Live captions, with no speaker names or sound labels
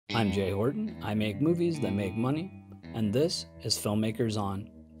I'm Jay Horton. I make movies that make money, and this is Filmmakers On.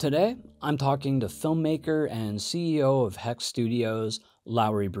 Today, I'm talking to filmmaker and CEO of Hex Studios,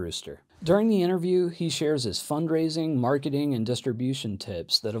 Lawrie Brewster. During the interview, he shares his fundraising, marketing, and distribution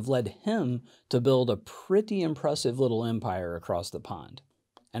tips that have led him to build a pretty impressive little empire across the pond.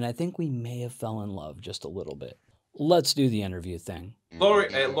 And I think we may have fell in love just a little bit. Let's do the interview thing.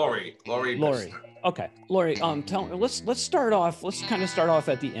 Lawrie Brewster. Okay, Lawrie. Tell me. Let's start off. Let's kind of start off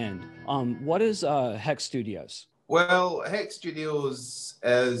at the end. What is Hex Studios? Well, Hex Studios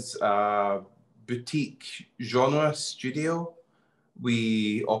is a boutique genre studio.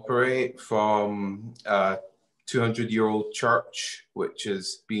 We operate from a 200-year-old church, which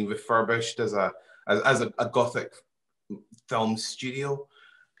is being refurbished as a Gothic film studio.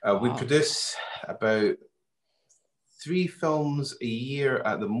 We produce about 3 films a year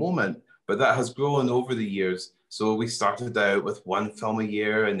at the moment, but that has grown over the years. So we started out with 1 film a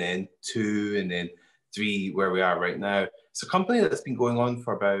year, and then 2, and then 3, where we are right now. It's a company that's been going on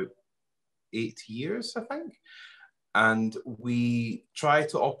for about 8 years, I think. And we try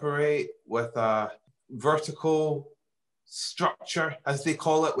to operate with a vertical structure, as they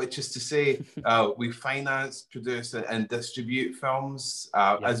call it, which is to say we finance, produce, and distribute films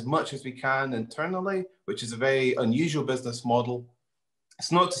as much as we can internally, which is a very unusual business model.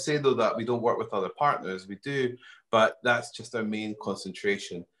 It's not to say, though, that we don't work with other partners. We do, but that's just our main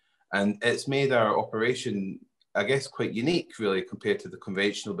concentration. And it's made our operation, I guess, quite unique, really, compared to the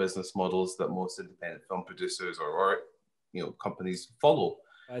conventional business models that most independent film producers or companies follow.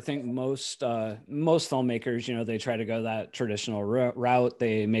 I think most filmmakers, they try to go that traditional route.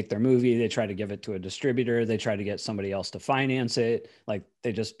 They make their movie, they try to give it to a distributor, they try to get somebody else to finance it. Like,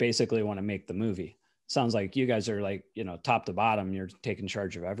 they just basically want to make the movie. Sounds like you guys are like, top to bottom, you're taking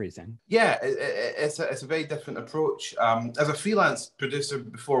charge of everything. Yeah, it's a very different approach. As a freelance producer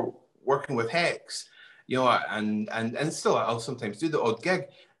before working with Hex, and still I'll sometimes do the odd gig.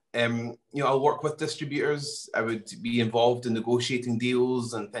 I'll work with distributors. I would be involved in negotiating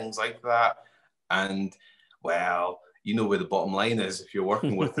deals and things like that. And well, you know where the bottom line is if you're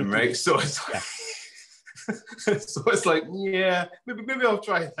working with them, right? So it's so it's like, yeah, maybe I'll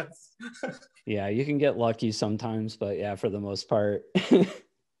try this. Yeah, you can get lucky sometimes, but yeah, for the most part.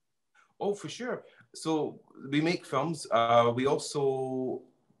 Oh, for sure. So we make films. We also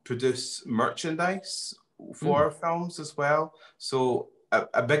produce merchandise for our films as well. So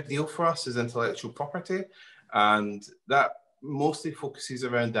a big deal for us is intellectual property, and that mostly focuses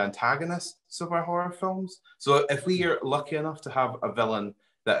around the antagonists of our horror films. So if we are lucky enough to have a villain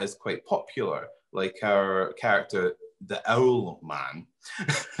that is quite popular, like our character, the Owl Man,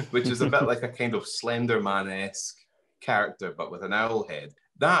 which is a bit like a kind of Slender Man-esque character, but with an owl head,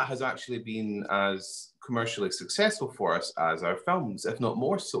 that has actually been as commercially successful for us as our films, if not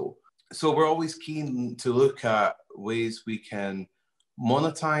more so. So we're always keen to look at ways we can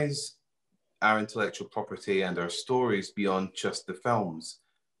monetize our intellectual property and our stories beyond just the films.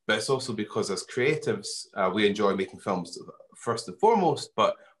 But it's also because as creatives, we enjoy making films first and foremost,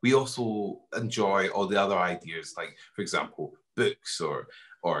 but we also enjoy all the other ideas, like, for example, books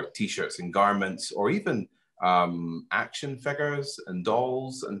or T-shirts and garments, or even action figures and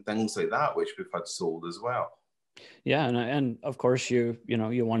dolls and things like that, which we've had sold as well. Yeah, and of course you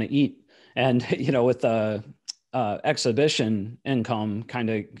want to eat, and with the exhibition income kind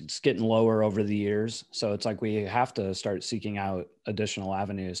of getting lower over the years, so it's like we have to start seeking out additional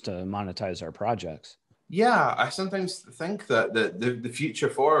avenues to monetize our projects. Yeah, I sometimes think that the future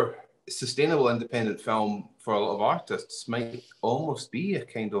for sustainable independent film for a lot of artists might almost be a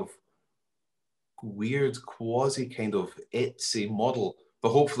kind of weird quasi kind of Etsy model, but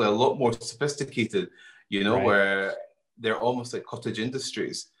hopefully a lot more sophisticated, right, where they're almost like cottage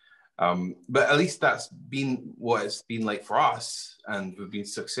industries. But at least that's been what it's been like for us, and we've been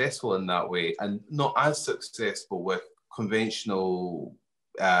successful in that way, and not as successful with conventional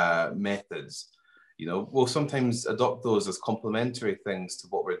methods. We'll sometimes adopt those as complementary things to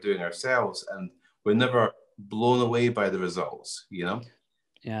what we're doing ourselves, and we're never blown away by the results,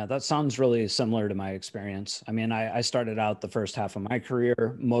 Yeah, that sounds really similar to my experience. I mean, I started out the first half of my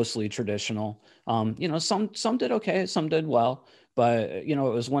career mostly traditional. Some did okay, some did well, but it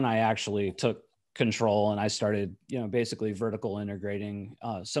was when I actually took control and I started, basically vertical integrating,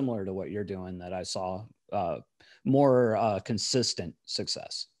 similar to what you're doing, that I saw more consistent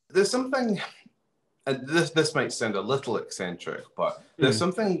success. There's something, and this might sound a little eccentric, but there's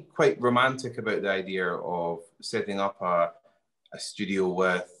something quite romantic about the idea of setting up a studio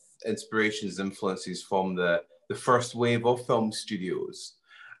with inspirations, influences from the first wave of film studios.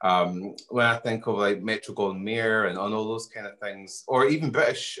 When I think of like Metro Goldwyn Mayer and on all those kind of things, or even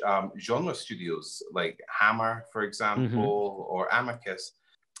British genre studios like Hammer, for example, or Amicus,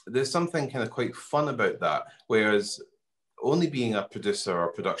 there's something kind of quite fun about that. Whereas only being a producer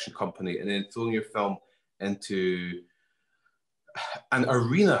or production company and then throwing your film into an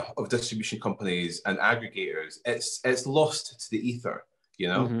arena of distribution companies and aggregators, it's lost to the ether, you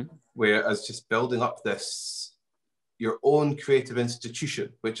know? Whereas just building up this, your own creative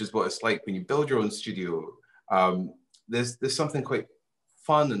institution, which is what it's like when you build your own studio, there's something quite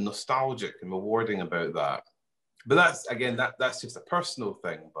fun and nostalgic and rewarding about that. But that's, again, that's just a personal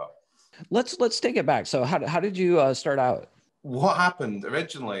thing. But let's take it back. So how did you start out? What happened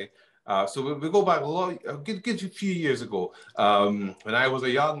originally? So we go back a good few years ago, when I was a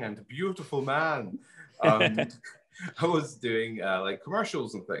young and beautiful man. I was doing like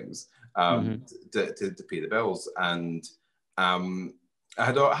commercials and things to pay the bills, and I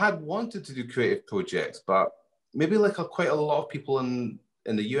had wanted to do creative projects, but maybe like quite a lot of people in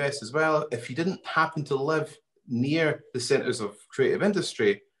the US as well, if you didn't happen to live near the centers of creative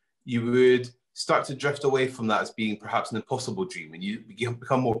industry, you would start to drift away from that as being perhaps an impossible dream, and you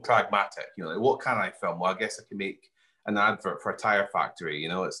become more pragmatic. You know, like, what can I film? Well, I guess I can make an advert for a tire factory. You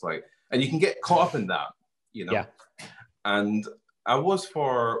know, it's like, and you can get caught up in that. You know, and I was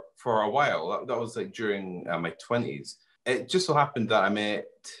for a while. That was like during my 20s. It just so happened that I met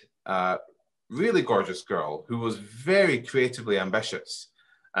a really gorgeous girl who was very creatively ambitious,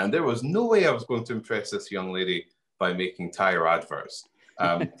 and there was no way I was going to impress this young lady by making tire adverts.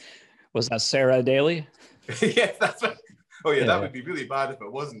 Was that Sarah Daly? Yes, that's right. Oh yeah, that would be really bad if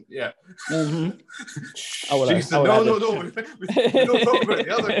it wasn't. Yeah. She said, no. We don't talk about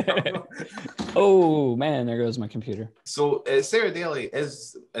the other girl. Oh man, there goes my computer. So Sarah Daly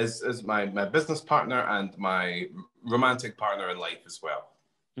is my business partner and my romantic partner in life as well.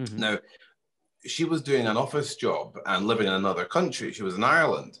 Now, she was doing an office job and living in another country. She was in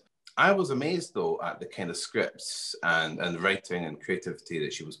Ireland. I was amazed, though, at the kind of scripts and writing and creativity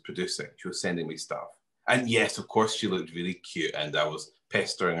that she was producing. She was sending me stuff. And yes, of course, she looked really cute, and I was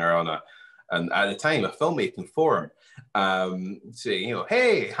pestering her on and at the time, a filmmaking forum, saying, you know,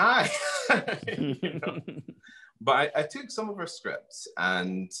 hey, hi. You know? But I took some of her scripts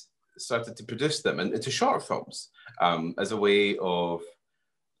and started to produce them into short films as a way of,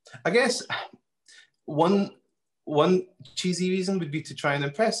 I guess, one cheesy reason would be to try and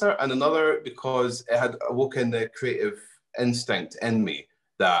impress her, and another because it had awoken the creative instinct in me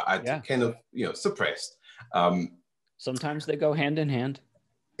that I'd kind of, you know, suppressed. Sometimes they go hand in hand.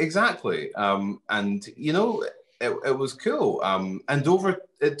 Exactly. And, you know, it was cool. And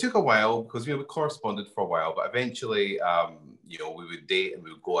it took a while because, you know, we corresponded for a while, but eventually, you know, we would date and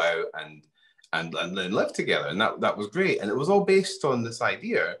we would go out and then live together. And that was great. And it was all based on this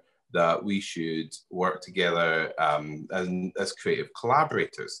idea that we should work together as creative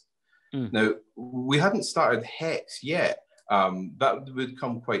collaborators. Now, we hadn't started Hex yet. That would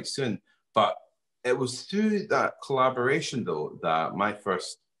come quite soon. But it was through that collaboration, though, that my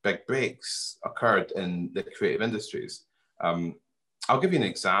first big breaks occurred in the creative industries. I'll give you an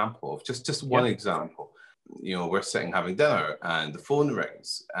example, just one example. You know, we're sitting having dinner and the phone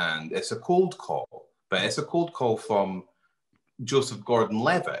rings and it's a cold call, but it's a cold call from Joseph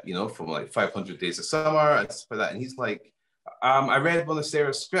Gordon-Levitt, you know, from like 500 Days of Summer and stuff like that. And he's like, I read one of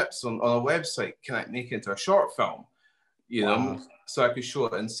Sarah's scripts on a website. Can I make it into a short film? You know, so I could show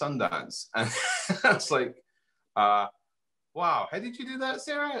it in Sundance. And I was like, wow, how did you do that,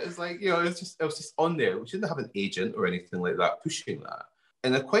 Sarah? It's like, you know, it was just on there. We didn't have an agent or anything like that pushing that.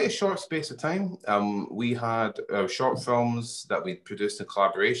 In quite a short space of time, we had short films that we produced in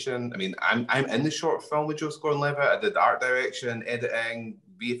collaboration. I mean, I'm in the short film with Joseph Gordon-Levitt. I did the art direction, editing,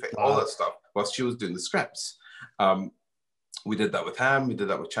 VFX, all that stuff, whilst she was doing the scripts. We did that with him. We did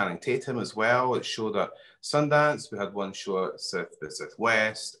that with Channing Tatum as well. It showed at Sundance. We had one show at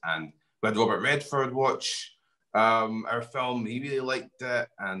Southwest, and we had Robert Redford watch our film. He really liked it,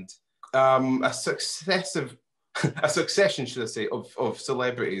 and a succession, should I say, of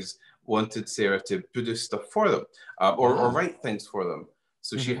celebrities wanted Sarah to produce stuff for them or write things for them.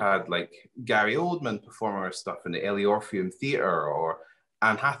 So she had like Gary Oldman performing her stuff in the LA Orpheum Theatre, or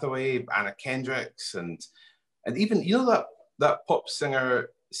Anne Hathaway, Anna Kendricks, and even, you know, that pop singer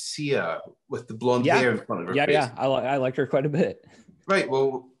Sia with the blonde hair in front of her face. Yeah, I like her quite a bit. Right,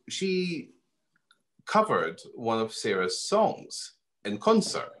 well, she covered one of Sarah's songs in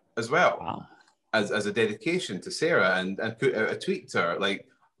concert as well, as a dedication to Sarah, and put out a tweet to her, like,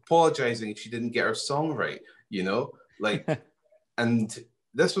 apologizing if she didn't get her song right, you know? Like, and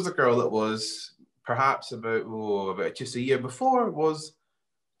this was a girl that was perhaps about just a year before was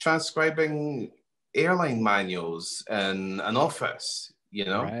transcribing airline manuals in an office, you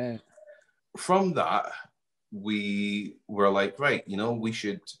know? Right. From that, we were like, right, you know, we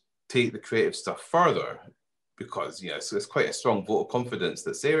should take the creative stuff further because, yeah, so it's quite a strong vote of confidence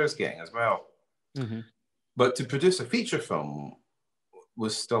that Sarah's getting as well. Mm-hmm. But to produce a feature film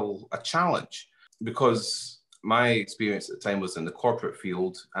was still a challenge because my experience at the time was in the corporate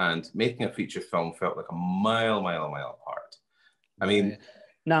field, and making a feature film felt like a mile apart. I mean,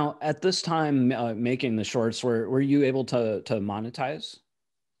 now at this time, making the shorts, were you able to monetize?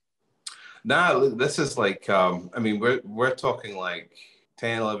 now this is like, I mean, we're talking like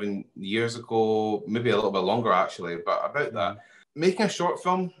 10, 11 years ago, maybe a little bit longer actually, but about that. Making a short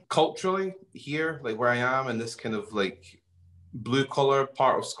film culturally here, like where I am in this kind of like blue collar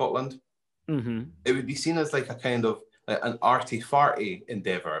part of Scotland, it would be seen as like a kind of like an arty-farty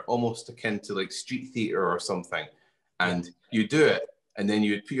endeavor, almost akin to like street theater or something. And you do it, and then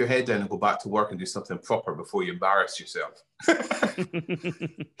you'd put your head down and go back to work and do something proper before you embarrass yourself.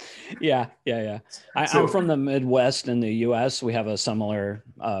 Yeah. I'm from the Midwest in the US. We have a similar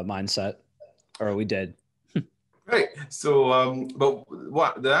mindset, or we did. Right. So, but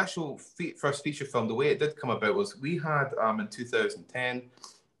what the actual first feature film, the way it did come about was we had in 2010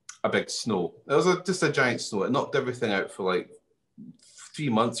 a big snow. It was just a giant snow. It knocked everything out for like 3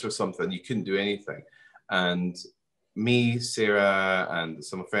 months or something. You couldn't do anything. And me, Sarah, and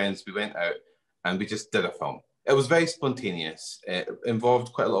some friends, we went out and we just did a film. It was very spontaneous. It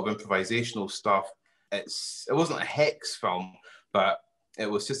involved quite a lot of improvisational stuff. It wasn't a hex film, but it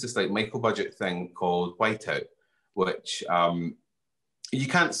was just this like micro budget thing called Whiteout, which you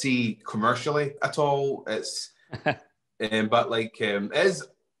can't see commercially at all. It's but like it is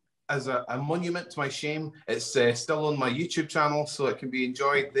as a monument to my shame. It's still on my YouTube channel, so it can be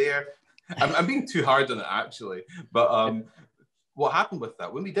enjoyed there. I'm being too hard on it actually, but what happened with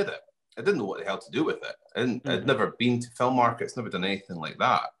that when we did it? I didn't know what the hell to do with it. I'd never been to film markets, never done anything like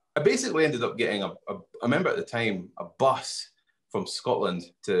that. I basically ended up getting I remember at the time a bus from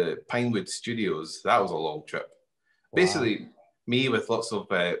Scotland to Pinewood Studios. That was a long trip. Wow. Basically, me with lots of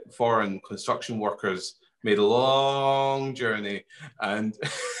foreign construction workers made a long journey, and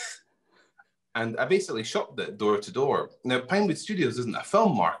and I basically shopped it door to door. Now, Pinewood Studios isn't a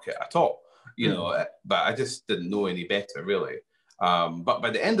film market at all, you know, but I just didn't know any better, really. But by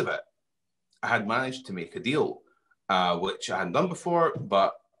the end of it, I had managed to make a deal, which I hadn't done before,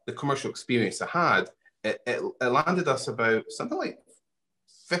 but the commercial experience I had, it landed us about something like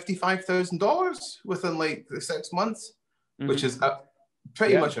 $55,000 within like 6 months, which is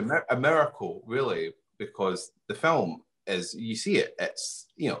pretty much a miracle, really, because the film is, you see it, it's,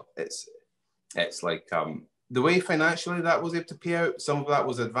 you know, it's like the way financially that was able to pay out, some of that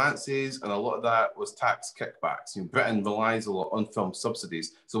was advances and a lot of that was tax kickbacks. You know, Britain relies a lot on film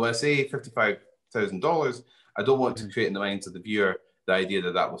subsidies. So when I say $55,000, I don't want to create in the minds of the viewer the idea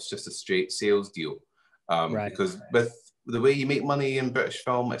that that was just a straight sales deal. Because with the way you make money in British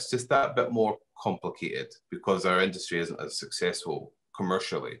film, it's just that bit more complicated because our industry isn't as successful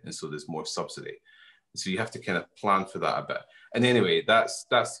commercially, and so there's more subsidy. So you have to kind of plan for that a bit. And anyway, that's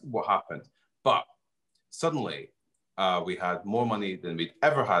what happened. But suddenly, we had more money than we'd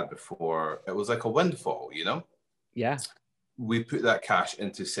ever had before. It was like a windfall, you know? Yeah. We put that cash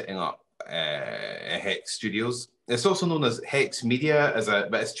into setting up Hex Studios. It's also known as Hex Media,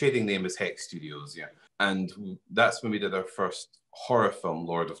 but its trading name is Hex Studios, yeah. And that's when we did our first horror film,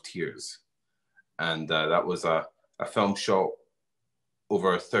 Lord of Tears. And that was a film shot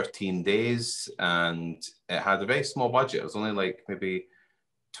over 13 days, and it had a very small budget. It was only like maybe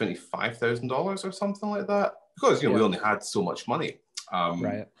 $25,000 or something like that, because, you know, we only had so much money.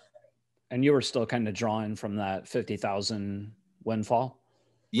 Right. And you were still kind of drawing from that 50,000 windfall?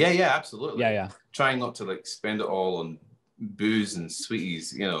 Yeah, absolutely. Yeah. Trying not to like spend it all on booze and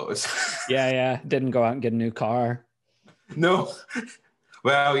sweeties, you know. Yeah. Didn't go out and get a new car. No.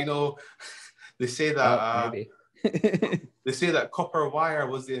 Well, you know, they say that maybe. they say that copper wire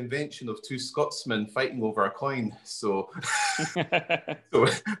was the invention of two Scotsmen fighting over a coin. So that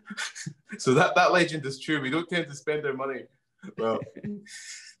legend is true. We don't tend to spend our money. Well,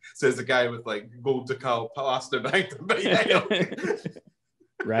 says the guy with like gold decal plaster behind him. But yeah,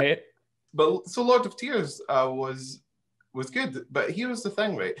 right. But so Lord of Tears was good. But here's the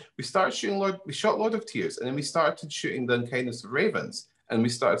thing, right? We shot Lord of Tears, and then we started shooting The Unkindness of Ravens, and we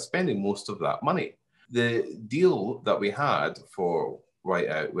started spending most of that money. The deal that we had for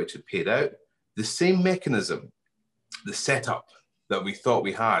Whiteout, which had paid out, the same mechanism, the setup that we thought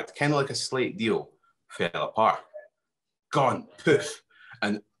we had, kind of like a slate deal, fell apart. Gone, poof.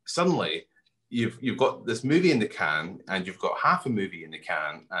 And suddenly you've got this movie in the can, and you've got half a movie in the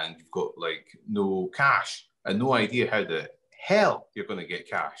can, and you've got like no cash and no idea how the hell you're going to get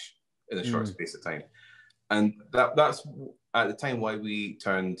cash in a short space of time. And that's at the time why we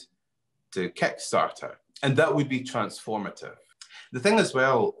turned to Kickstarter, and that would be transformative. The thing as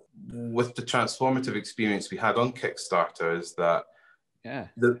well with the transformative experience we had on Kickstarter is that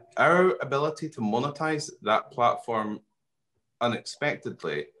our ability to monetize that platform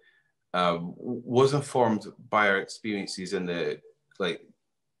unexpectedly was informed by our experiences in the like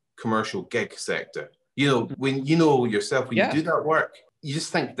commercial gig sector. You know, when you know yourself, when you do that work, you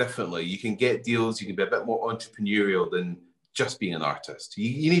just think differently. You can get deals, you can be a bit more entrepreneurial than just being an artist.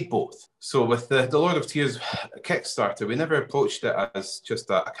 You need both. So with the Lord of Tears Kickstarter, we never approached it as just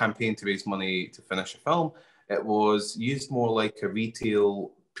a campaign to raise money to finish a film. It was used more like a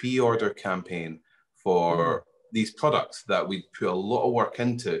retail pre-order campaign for these products that we put a lot of work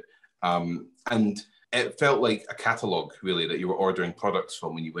into. And it felt like a catalogue, really, that you were ordering products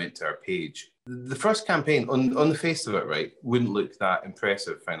from when you went to our page. The first campaign, on the face of it, right, wouldn't look that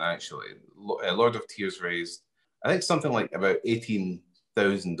impressive financially. Lord of Tears raised, I think, something like about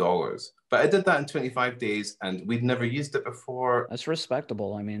 $18,000. But I did that in 25 days, and we'd never used it before. That's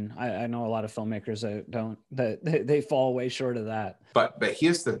respectable. I mean, I know a lot of filmmakers that they fall way short of that. But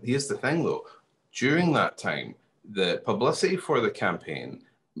here's the thing, though. During that time, the publicity for the campaign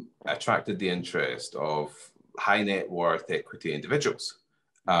attracted the interest of high net worth equity individuals.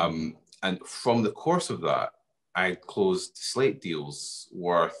 And from the course of that, I closed slate deals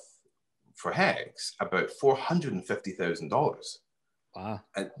worth, for Hex, about $450,000. Wow.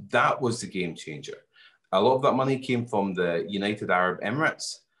 And that was the game changer. A lot of that money came from the United Arab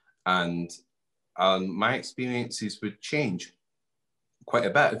Emirates, and my experiences would change quite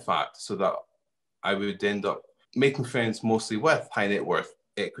a bit, in fact, so that I would end up making friends mostly with high net worth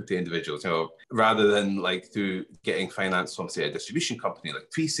equity individuals, you know, rather than like through getting finance from, say, a distribution company like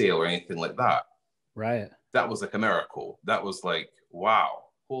Presale or anything like that. Right. That was like a miracle. That was like, wow,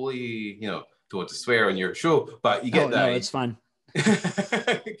 holy, you know, don't want to swear on your show, but you get that. No, it's fine.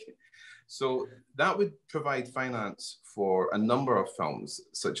 So that would provide finance for a number of films,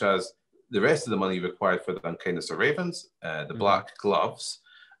 such as the rest of the money required for The Unkindness of Ravens, The Black Gloves,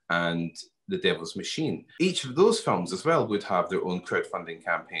 and The Devil's Machine. Each of those films as well would have their own crowdfunding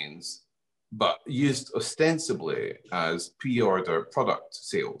campaigns, but used ostensibly as pre-order product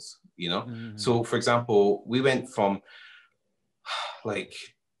sales, you know? So for example, we went from like,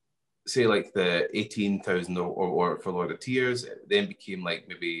 say like the 18,000 or for Lord of Tears, it then became like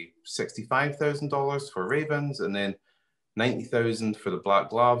maybe $65,000 for Ravens, and then 90,000 for The Black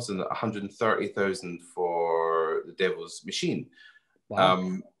Gloves, and 130,000 for The Devil's Machine.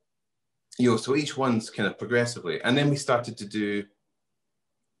 Wow. You know, so each one's kind of progressively. And then we started to do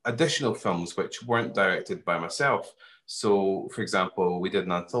additional films which weren't directed by myself. So, for example, we did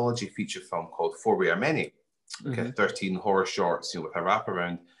an anthology feature film called For We Are Many, kind of 13 horror shorts, you know, with a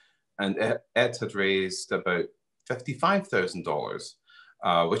wraparound. And it had raised about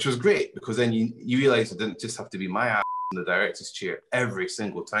 $55,000, which was great, because then you realize it didn't just have to be my ass in the director's chair every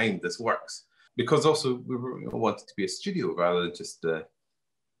single time this works. Because also we wanted to be a studio rather than just the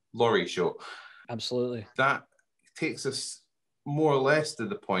Lawrie show. Absolutely. That takes us more or less to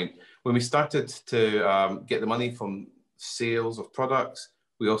the point when we started to get the money from sales of products.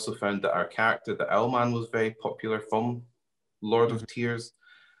 We also found that our character, the Owlman, was very popular from Lord of Tears.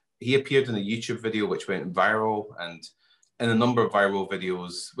 He appeared in a YouTube video which went viral, and in a number of viral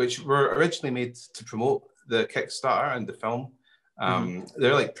videos which were originally made to promote the Kickstarter and the film.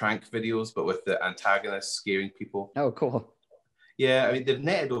 They're like prank videos, but with the antagonist scaring people. Oh, cool. Yeah, I mean, they've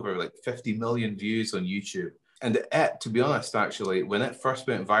netted over like 50 million views on YouTube. And to be honest, actually, when it first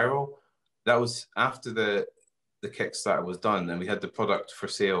went viral, that was after the Kickstarter was done, and we had the product for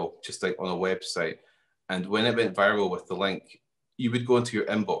sale just like on a website. And when it went viral with the link, you would go into your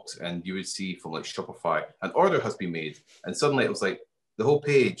inbox and you would see from like Shopify, an order has been made. And suddenly it was like the whole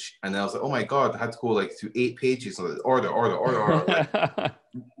page. And I was like, oh my God, I had to go like through 8 pages. Like, order. Like,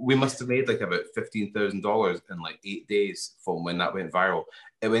 we must have made like about $15,000 in like 8 days from when that went viral.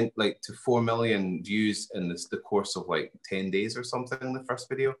 It went like to 4 million views in the course of like 10 days or something in the first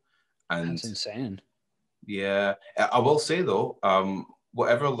video. And that's insane. Yeah. I will say though,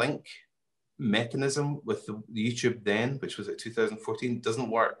 whatever link mechanism with the YouTube then, which was like 2014, doesn't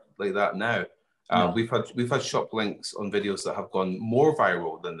work like that now. No. We've had shop links on videos that have gone more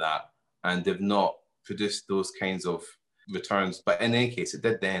viral than that, and they've not produced those kinds of returns. But in any case, it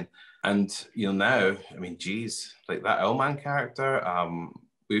did then. And you know, now, I mean, geez, like that Owlman character,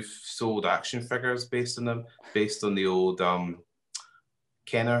 we've sold action figures based on them, based on the old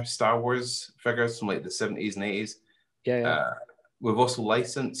Kenner Star Wars figures from like the 70s and 80s. Yeah. We've also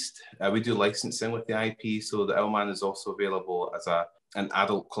licensed, we do licensing with the IP, so the Owlman is also available as an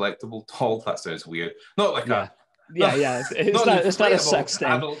adult collectible doll. That sounds weird. Not like Yeah. not, It's not it's not a sex thing.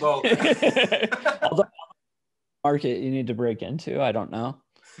 adult doll. Although market you need to break into, I don't know.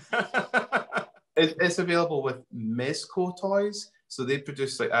 It's available with Mezco Toys. So they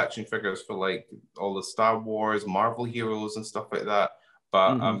produce like action figures for like all the Star Wars, Marvel heroes and stuff like that.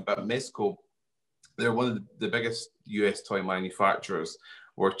 But Mezco, they're one of the biggest US toy manufacturers.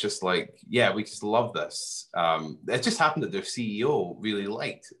 We're just like, yeah, we just love this. It just happened that their CEO really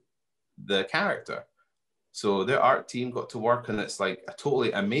liked the character. So their art team got to work, and it's like a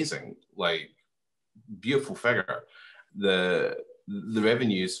totally amazing, like beautiful figure. The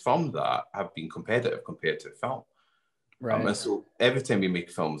revenues from that have been competitive compared to film. Right. And so every time we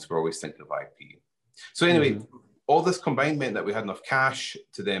make films, we're always thinking of IP. So anyway, all this combined meant that we had enough cash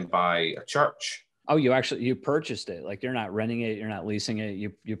to then buy a church. Oh, you purchased it. Like you're not renting it, you're not leasing it.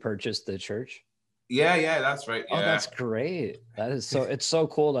 You purchased the church. Yeah, that's right. Yeah. Oh, that's great. That is so. It's so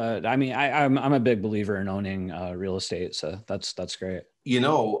cool to. I mean, I'm a big believer in owning real estate, so that's great. You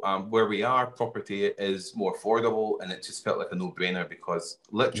know, where we are, property is more affordable, and it just felt like a no-brainer because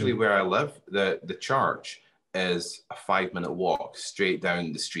literally where I live, the church is a 5-minute walk straight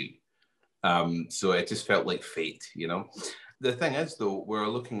down the street. So it just felt like fate, you know. The thing is, though, we're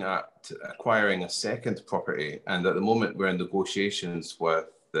looking at acquiring a second property, and at the moment we're in negotiations with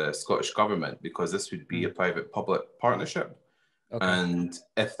the Scottish government because this would be a private-public partnership. Okay. And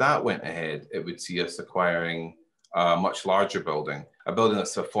if that went ahead, it would see us acquiring a much larger building, a building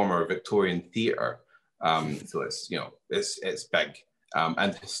that's a former Victorian theatre. So it's, you know, it's big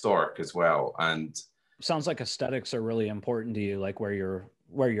and historic as well. And sounds like aesthetics are really important to you, like where you're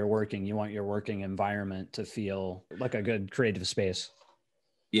working. You want your working environment to feel like a good creative space.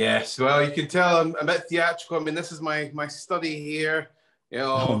 Yes, well, you can tell I'm a bit theatrical. I mean, this is my study here. You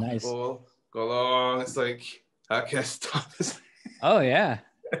know, nice. Go along. It's like that kind of stuff. Oh yeah.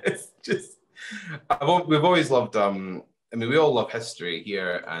 It's just we've always loved. I mean, we all love history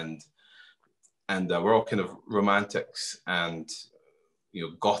here, and we're all kind of romantics, and you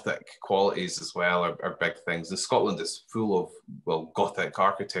know, Gothic qualities as well are big things. And Scotland is full of, well, Gothic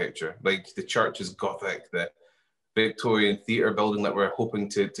architecture. Like the church is Gothic, the Victorian theatre building that we're hoping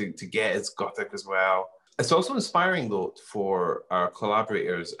to get is Gothic as well. It's also inspiring, though, for our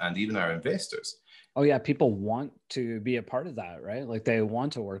collaborators and even our investors. Oh, yeah. People want to be a part of that, right? Like they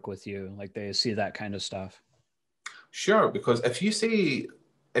want to work with you. Like they see that kind of stuff. Sure. Because if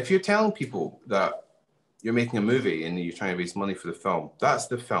you're telling people that you're making a movie and you're trying to raise money for the film, that's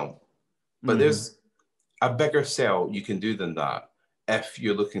the film. But there's a bigger sell you can do than that. If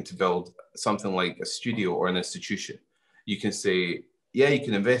you're looking to build something like a studio or an institution, you can say, yeah, you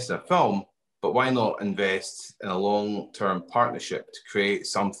can invest in a film, but why not invest in a long-term partnership to create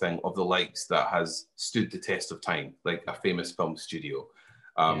something of the likes that has stood the test of time, like a famous film studio,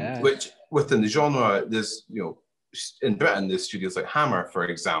 which within the genre, there's, you know, in Britain, there's studios like Hammer, for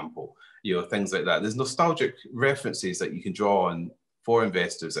example, you know, things like that. There's nostalgic references that you can draw on for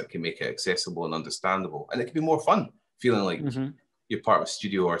investors that can make it accessible and understandable. And it can be more fun feeling like you're part of a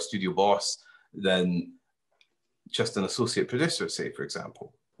studio or a studio boss than just an associate producer, say, for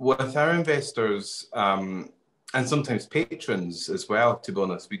example. With our investors and sometimes patrons as well, to be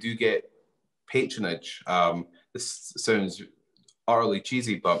honest, we do get patronage. This sounds utterly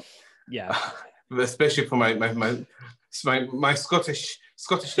cheesy, but yeah, especially for my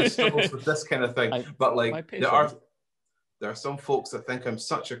Scottishness struggles with this kind of thing. But like there are some folks that think I'm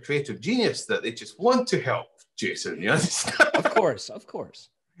such a creative genius that they just want to help, Jason. You understand? Of course.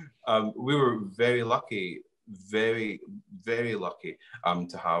 We were very lucky, very, very lucky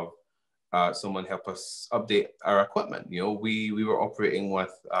to have someone help us update our equipment. You know, we were operating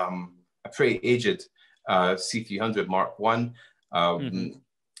with a pretty aged C300 Mark I,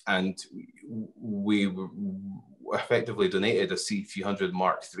 and we effectively donated a C300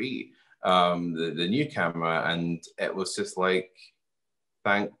 Mark III, the new camera, and it was just like,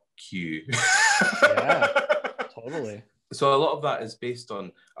 thank you. Yeah, totally. So a lot of that is based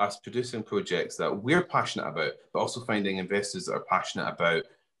on us producing projects that we're passionate about, but also finding investors that are passionate about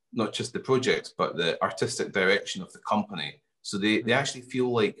not just the projects, but the artistic direction of the company. So they actually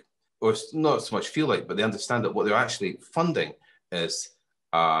feel like, or not so much feel like, but they understand that what they're actually funding is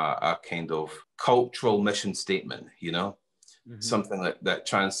a kind of cultural mission statement, you know, something that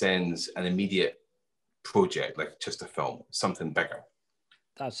transcends an immediate project, like just a film, something bigger.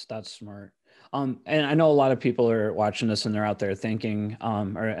 That's smart. And I know a lot of people are watching this and they're out there thinking,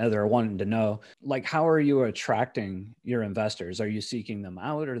 or they're wanting to know, like, how are you attracting your investors? Are you seeking them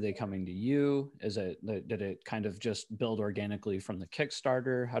out? Are they coming to you? Did it kind of just build organically from the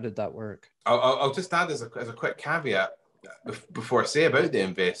Kickstarter? How did that work? I'll just add as a quick caveat before I say about the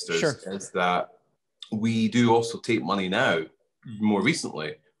investors, Sure. is that we do also take money now, more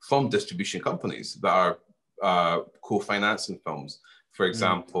recently, from distribution companies that are co-financing films. For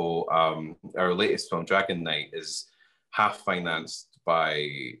example, our latest film, Dragon Knight, is half financed by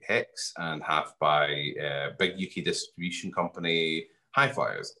Hex and half by a big UK distribution company,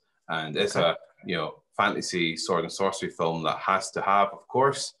 Highflyers. And it's a fantasy sword and sorcery film that has to have, of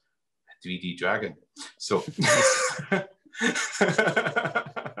course, a 3D dragon. So,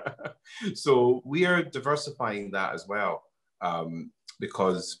 so we are diversifying that as well,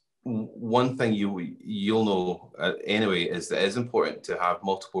 because one thing you'll know anyway is that it's important to have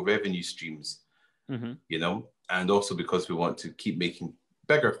multiple revenue streams, you know, and also because we want to keep making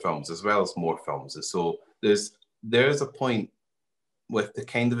bigger films as well as more films. And so there's a point with the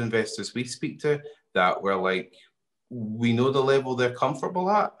kind of investors we speak to that we're like, we know the level they're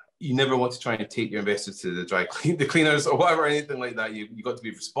comfortable at. You never want to try and take your investors to the cleaners or whatever, anything like that. You got to be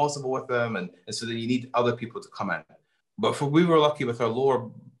responsible with them, and so then you need other people to come in. But we were lucky with our lower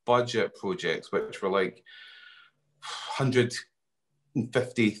budget projects, which were like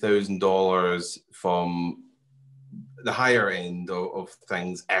 $150,000 from the higher end of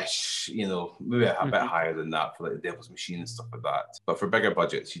things ish, you know, maybe a bit higher than that for like the Devil's Machine and stuff like that. But for bigger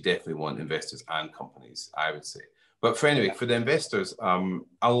budgets, you definitely want investors and companies, I would say. But for the investors, a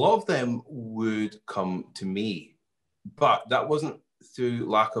lot of them would come to me, but that wasn't through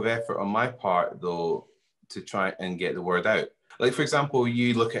lack of effort on my part, though, to try and get the word out. Like, for example,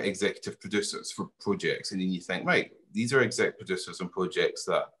 you look at executive producers for projects, and then you think, right, these are exec producers on projects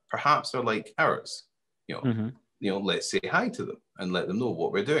that perhaps are like ours. Let's say hi to them and let them know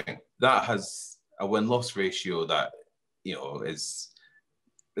what we're doing. That has a win-loss ratio that, is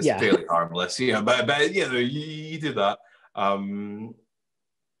fairly harmless. But you do that. When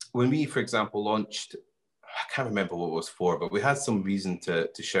we, for example, launched, I can't remember what it was for, but we had some reason to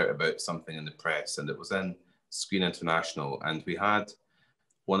shout about something in the press, and it was in Screen International, and we had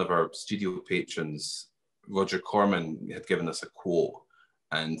one of our studio patrons, Roger Corman, had given us a quote,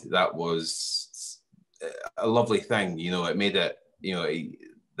 and that was a lovely thing. It made it,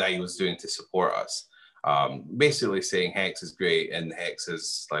 that he was doing to support us. Basically saying Hex is great, and Hex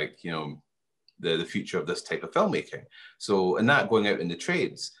is like, the future of this type of filmmaking. So, and that going out in the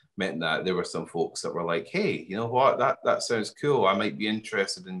trades meant that there were some folks that were like, hey, you know what, that sounds cool. I might be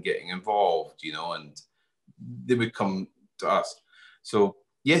interested in getting involved, and they would come to us. So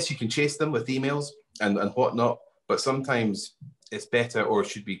yes, you can chase them with emails and whatnot, but sometimes it's better, or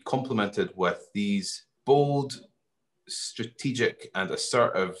should be complemented with these bold, strategic and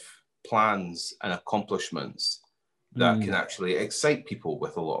assertive plans and accomplishments that can actually excite people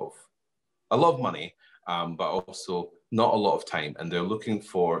with a lot of money, but also not a lot of time. And they're looking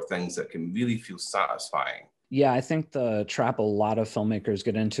for things that can really feel satisfying. Yeah, I think the trap a lot of filmmakers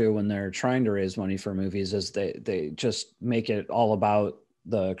get into when they're trying to raise money for movies is they just make it all about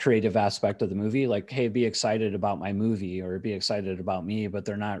the creative aspect of the movie. Like, hey, be excited about my movie or be excited about me, but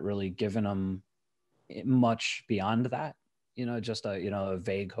they're not really giving them much beyond that. Just a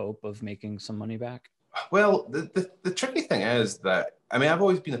vague hope of making some money back. Well, the tricky thing is that, I've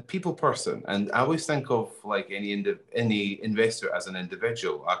always been a people person, and I always think of like any investor as an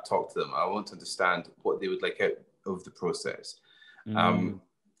individual. I talk to them. I want to understand what they would like out of the process.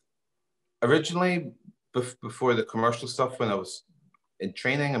 Originally, before the commercial stuff, when I was in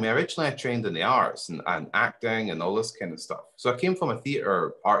training, originally I trained in the arts and acting and all this kind of stuff. So I came from a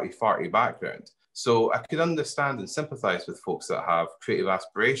theatre arty-farty background. So I could understand and sympathize with folks that have creative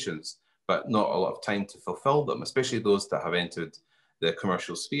aspirations, but not a lot of time to fulfill them, especially those that have entered the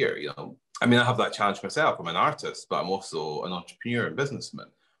commercial sphere. I have that challenge myself. I'm an artist, but I'm also an entrepreneur and businessman.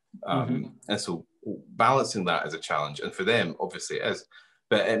 And so balancing that is a challenge. And for them, obviously it is.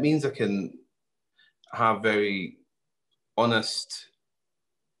 But it means I can have very honest,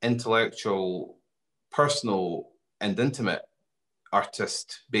 intellectual, personal, and intimate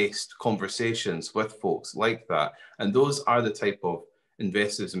artist-based conversations with folks like that. And those are the type of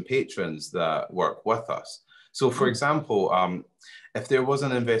investors and patrons that work with us. So, for example, if there was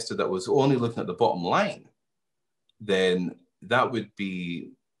an investor that was only looking at the bottom line, then that would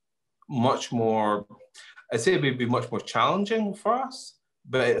be much more, I'd say it would be much more challenging for us,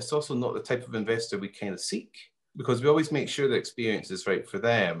 but it's also not the type of investor we kind of seek, because we always make sure the experience is right for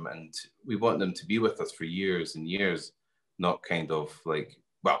them, and we want them to be with us for years and years, not kind of like,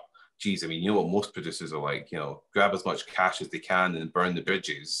 well, geez, I mean, you know what most producers are like, grab as much cash as they can and burn the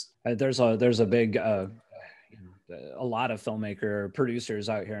bridges. There's a big, a lot of filmmaker producers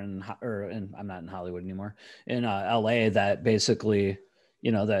out here I'm not in Hollywood anymore, in LA, that basically,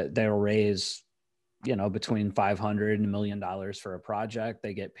 that they'll raise, between $500 and $1 million for a project.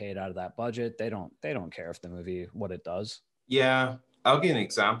 They get paid out of that budget. They don't care if the movie, what it does. Yeah, I'll give an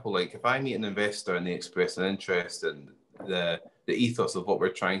example. Like if I meet an investor and they express an interest in the ethos of what we're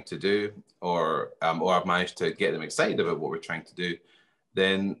trying to do, or I've managed to get them excited about what we're trying to do,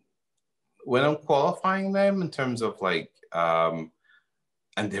 then when I'm qualifying them in terms of like,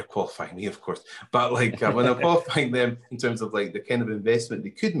 and they're qualifying me, of course, but like when I'm qualifying them in terms of like the kind of investment they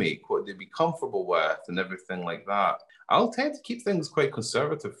could make, what they'd be comfortable with and everything like that, I'll tend to keep things quite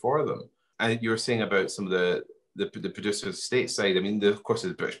conservative for them. And you were saying about some of the producers stateside. I mean, of course,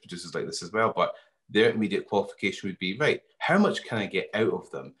 there's British producers like this as well, but their immediate qualification would be, right, how much can I get out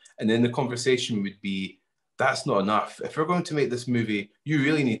of them? And then the conversation would be, that's not enough. If we're going to make this movie, you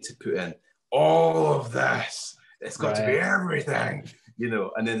really need to put in all of this. It's got to be everything,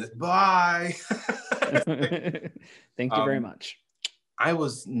 and then it's bye. Thank you very much. I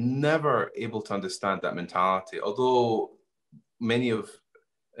was never able to understand that mentality, although many of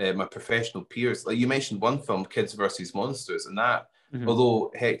my professional peers, like you mentioned one film, Kids versus Monsters, and that,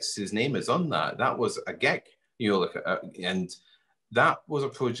 although Hex's name is on that, that was a gig, and that was a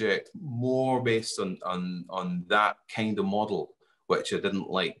project more based on that kind of model, which I didn't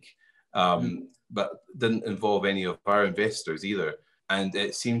like, but didn't involve any of our investors either. And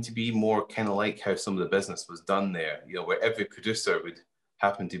it seemed to be more kind of like how some of the business was done there, where every producer would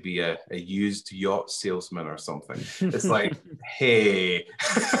happen to be a used yacht salesman or something. It's like, hey,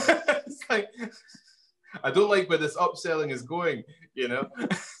 it's like, I don't like where this upselling is going,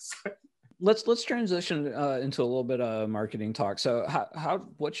 Let's transition into a little bit of marketing talk. So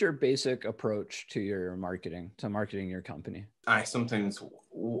what's your basic approach to marketing your company? I sometimes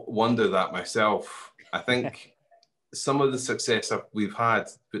wonder that myself. I think some of the success that we've had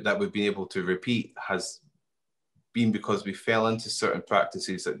that we've been able to repeat has been because we fell into certain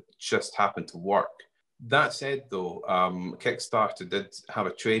practices that just happened to work. That said, though, Kickstarter did have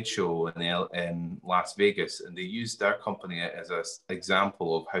a trade show in Las Vegas, and they used our company as an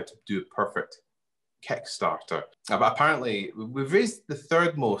example of how to do a perfect Kickstarter. But apparently, we've raised the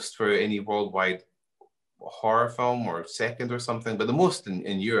third most for any worldwide horror film, or second or something, but the most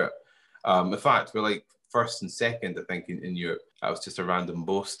in Europe. In fact, we're like first and second, I think, in Europe. That was just a random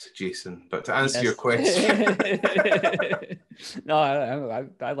boast, Jason. But to answer your question. No,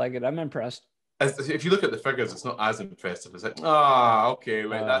 I like it. I'm impressed. If you look at the figures, it's not as impressive. It's like, okay,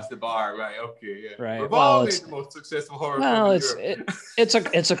 right, that's the bar, right, okay, yeah. Right. We've all made the most successful horror film in Europe.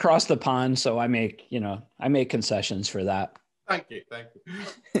 It's across the pond, so I make concessions for that. Thank you.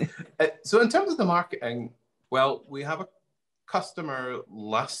 So in terms of the marketing, well, we have a customer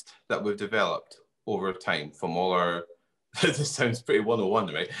list that we've developed over time from all our, this sounds pretty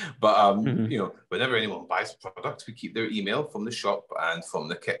 101, right? But, whenever anyone buys a product, we keep their email from the shop and from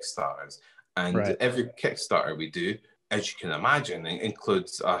the Kickstarters. And every Kickstarter we do, as you can imagine,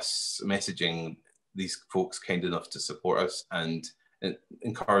 includes us messaging these folks kind enough to support us and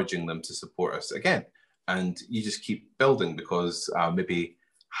encouraging them to support us again. And you just keep building, because maybe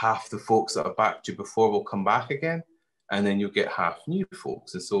half the folks that have backed you before will come back again, and then you'll get half new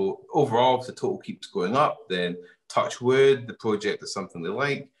folks. And so overall, if the total keeps going up, then touch wood, the project is something they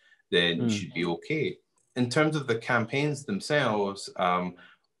like, then you should be okay. In terms of the campaigns themselves,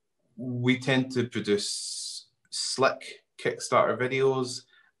 we tend to produce slick Kickstarter videos,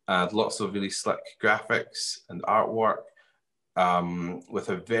 lots of really slick graphics and artwork, with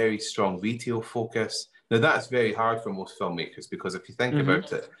a very strong retail focus. Now, that's very hard for most filmmakers, because if you think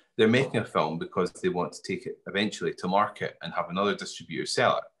about it, they're making a film because they want to take it eventually to market and have another distributor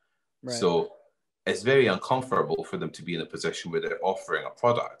sell it. Right. So it's very uncomfortable for them to be in a position where they're offering a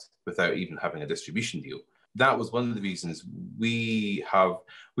product without even having a distribution deal. That was one of the reasons we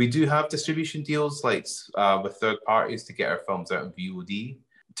do have distribution deals, like with third parties, to get our films out in VOD.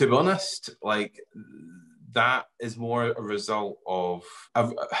 To be honest, like, that is more a result of, I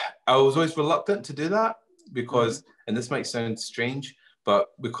was always reluctant to do that, because, and this might sound strange, but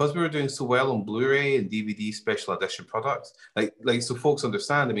because we were doing so well on Blu-ray and DVD special edition products, like so folks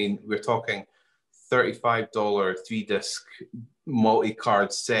understand, I mean, we're talking $35 3-disc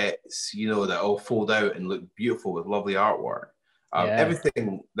multi-card sets, that all fold out and look beautiful with lovely artwork.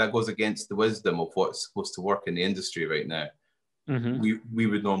 Everything that goes against the wisdom of what's supposed to work in the industry right now, we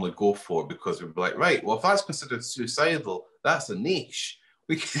would normally go for, because we'd be like, right, well, if that's considered suicidal, that's a niche.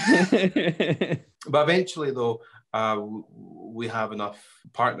 We can... But eventually, though, we have enough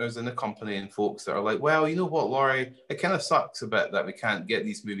partners in the company and folks that are like, well, you know what, Lawrie, it kind of sucks a bit that we can't get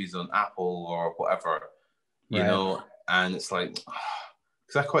these movies on Apple or whatever, you Right. know, and it's like,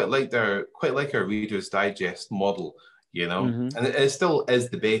 because I quite like our Reader's Digest model, you know, and it still is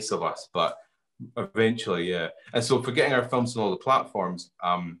the base of us, but eventually, yeah. And so for getting our films on all the platforms,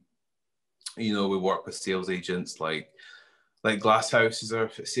 you know, we work with sales agents like Glasshouse is our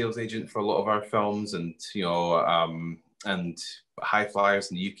sales agent for a lot of our films, and you know, and High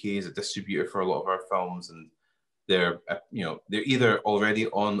Flyers in the UK is a distributor for a lot of our films, and they're either already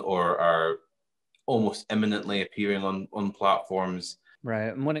on or are almost imminently appearing on platforms.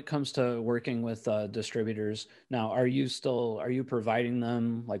 Right. And when it comes to working with distributors, now, are you providing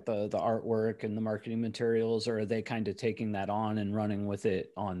them like the artwork and the marketing materials, or are they kind of taking that on and running with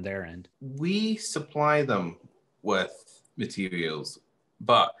it on their end? We supply them with materials,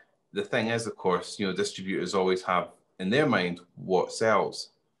 but the thing is, of course, you know, distributors always have in their mind what sells.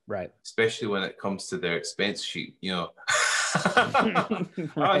 Right. Especially when it comes to their expense sheet, you know. Right.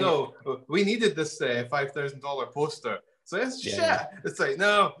 Oh no, we needed this $5,000 poster. So it's shit. It's like,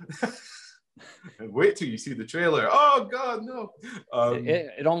 no. Wait till you see the trailer. Oh God, no.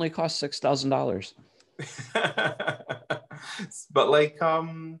 It only costs $6,000. But like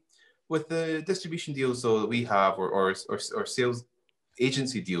with the distribution deals though that we have, or sales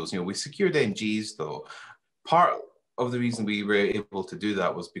agency deals, you know, we secured NGs though. Part of the reason we were able to do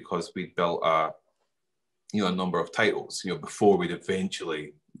that was because we built a number of titles, you know, before we'd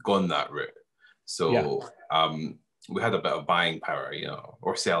eventually gone that route. So we had a bit of buying power, you know,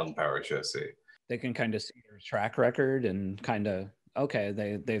 or selling power, should I say. They can kind of see your track record and kind of, okay,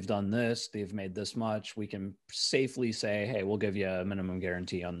 they've done this, they've made this much. We can safely say, hey, we'll give you a minimum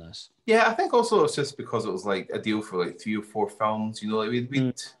guarantee on this. Yeah, I think also it's just because it was like a deal for like 3 or 4 films, you know, like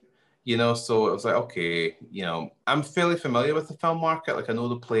we'd you know, so it was like, okay, you know, I'm fairly familiar with the film market. Like I know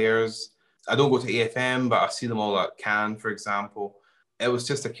the players. I don't go to AFM, but I see them all at Cannes, for example. It was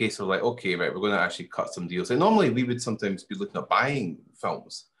just a case of like, okay, right, we're going to actually cut some deals. And normally we would sometimes be looking at buying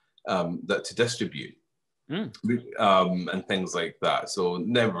films that to distribute and things like that. So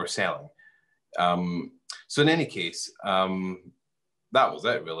never selling. So in any case, that was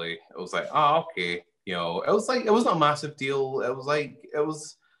it really. It was like, oh, okay. You know, it was like, it wasn't a massive deal.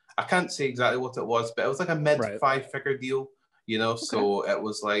 I can't say exactly what it was, but it was like a mid 5-figure deal, you know? Okay. So it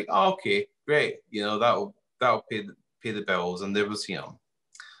was like, oh, okay, great. You know, that'll pay the bills. And there was, you know,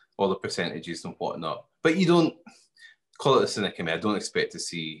 all the percentages and whatnot. But you don't, call it a cynic in me, I don't expect to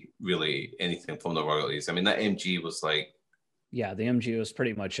see really anything from the royalties. I mean, that MG was like... Yeah, the MG was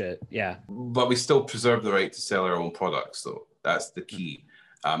pretty much it, yeah. But we still preserve the right to sell our own products, though. That's the key,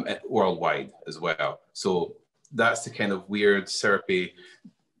 worldwide as well. So that's the kind of weird, syrupy,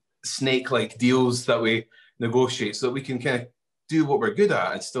 snake-like deals that we negotiate so that we can kind of do what we're good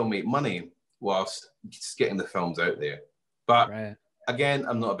at and still make money whilst just getting the films out there. But again,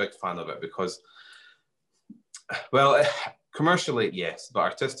 I'm not a big fan of it because, well, commercially, yes, but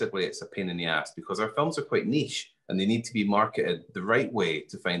artistically, it's a pain in the ass because our films are quite niche and they need to be marketed the right way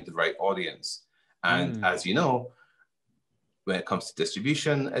to find the right audience. And as you know, when it comes to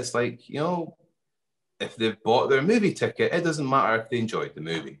distribution, it's like, you know, if they've bought their movie ticket, it doesn't matter if they enjoyed the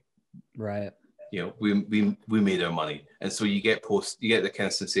movie. Right. You know, we made our money. And so you get the kind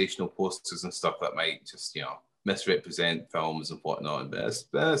of sensational posters and stuff that might just, you know, misrepresent films and whatnot. But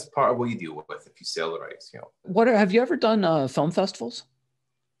that's part of what you deal with if you sell the rights, you know. Have you ever done film festivals?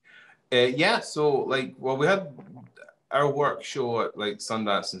 Yeah, so like, well, we had our work show at like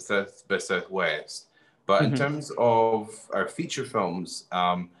Sundance and South by Southwest, but in terms of our feature films,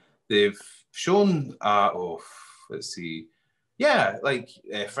 they've shown, let's see, yeah, like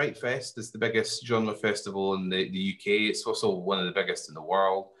Fright Fest is the biggest genre festival in the UK. It's also one of the biggest in the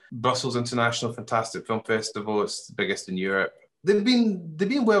world. Brussels International Fantastic Film Festival, it's the biggest in Europe. They've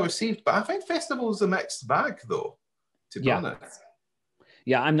been well received, but I think festivals a mixed bag though, to be honest.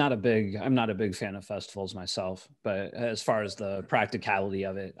 Yeah, I'm not a big fan of festivals myself, but as far as the practicality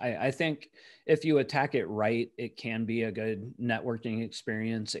of it, I think if you attack it right, it can be a good networking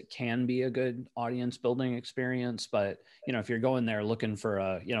experience. It can be a good audience building experience. But, you know, if you're going there looking for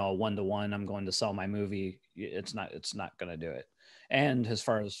a 1-to-1, I'm going to sell my movie, it's not going to do it. And as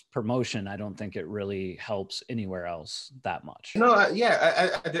far as promotion, I don't think it really helps anywhere else that much. No,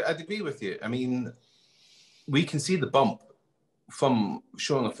 I'd agree with you. I mean, we can see the bump from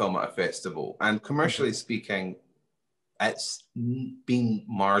showing a film at a festival, and commercially speaking, it's been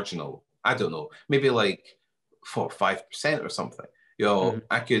marginal. I don't know, maybe like 4-5% or something. You know,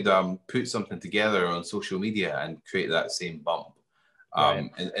 I could put something together on social media and create that same bump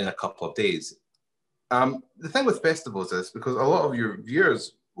in a couple of days. The thing with festivals is because a lot of your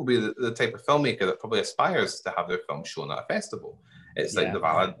viewers will be the type of filmmaker that probably aspires to have their film shown at a festival. It's like the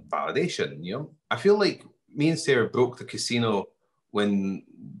validation, you know? I feel like me and Sarah broke the casino when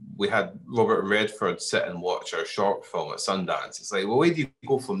we had Robert Redford sit and watch our short film at Sundance. It's like, well, where do you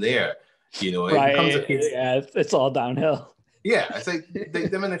go from there? You know, it becomes a case. Yeah, it's all downhill. Yeah, it's like the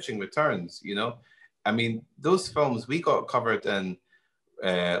diminishing returns, you know? I mean, those films we got covered in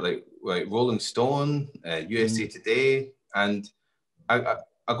like Rolling Stone, USA Today, and I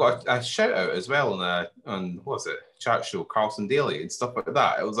got a shout out as well on what was it, chat show Carlson Daly and stuff like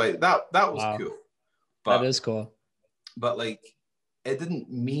that. It was like that was cool. But, that is cool. But like, it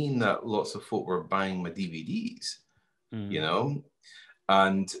didn't mean that lots of folk were buying my DVDs, you know?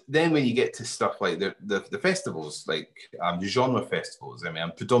 And then when you get to stuff like the festivals, like genre festivals, I mean,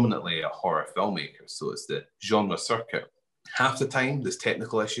 I'm predominantly a horror filmmaker, so it's the genre circuit. Half the time, there's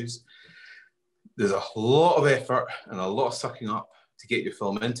technical issues. There's a lot of effort and a lot of sucking up to get your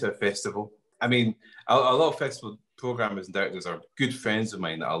film into a festival. I mean, a lot of festival programmers and directors are good friends of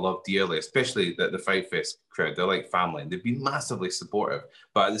mine that I love dearly, especially the Fright Fest crowd. They're like family and they've been massively supportive.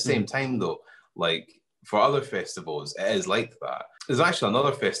 But at the same time, though, like for other festivals, it is like that. There's actually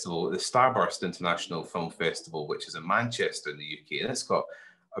another festival, the Starburst International Film Festival, which is in Manchester in the UK, and it's got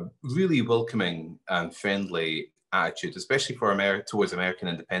a really welcoming and friendly attitude, especially for towards American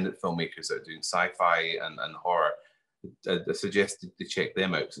independent filmmakers that are doing sci-fi and horror. I suggest to check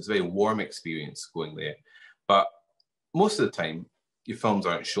them out. It's a very warm experience going there. But most of the time, your films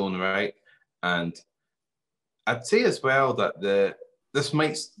aren't shown right. And I'd say as well that this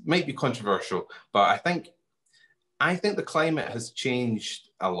might be controversial, but I think the climate has changed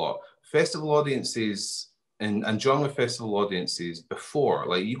a lot. Festival audiences and genre festival audiences before,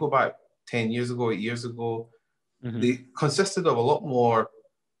 like you go back 10 years ago, 8 years ago, they consisted of a lot more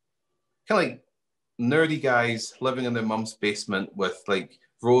kind of like nerdy guys living in their mum's basement with like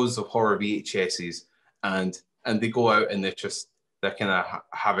rows of horror VHSs, and they go out and they're kind of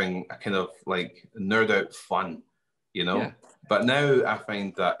having a kind of like nerd out fun, you know? Yeah. But now I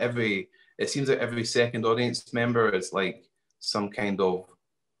find that it seems like every second audience member is like some kind of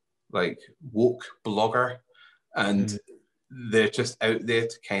like woke blogger, and they're just out there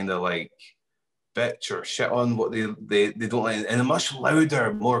to kind of like bitch or shit on what they don't like in a much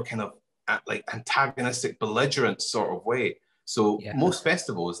louder, more kind of like antagonistic, belligerent sort of way. So most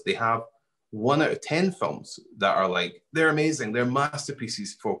festivals, they have 1 out of 10 films that are like, they're amazing, they're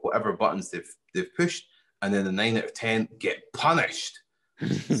masterpieces for whatever buttons they've pushed, and then the 9 out of 10 get punished,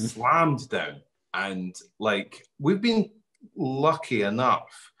 slammed down. And like, we've been lucky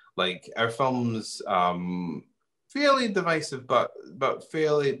enough, like our films, fairly divisive, but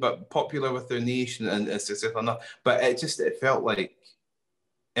popular with their niche and successful enough. But it felt like,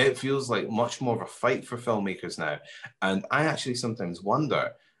 it feels like much more of a fight for filmmakers now. And I actually sometimes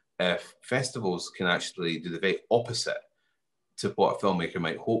wonder if festivals can actually do the very opposite to what a filmmaker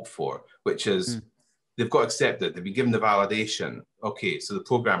might hope for, which is they've got accepted, they've been given the validation. Okay, so the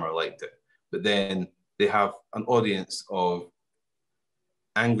programmer liked it, but then they have an audience of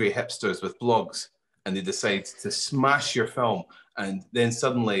angry hipsters with blogs, and they decide to smash your film, and then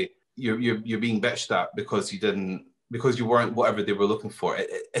suddenly you're being bitched at because you weren't whatever they were looking for.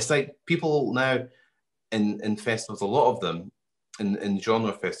 It's like people now in festivals, a lot of them in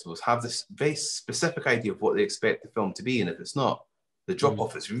genre festivals have this very specific idea of what they expect the film to be, and if it's not, the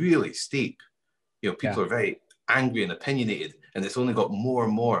drop-off is really steep. You know, people are very angry and opinionated, and it's only got more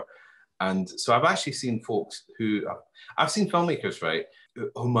and more. And so I've actually seen folks I've seen filmmakers, right,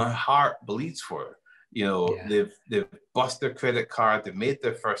 who my heart bleeds for. You know, they've bust their credit card, they've made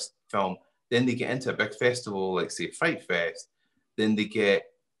their first film, then they get into a big festival like, say, Fright Fest, then they get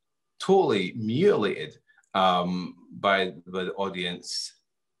totally mutilated by the audience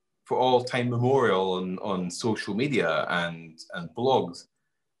for all time memorial on social media and blogs.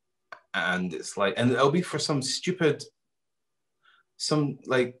 And it's like, and it'll be for some stupid, I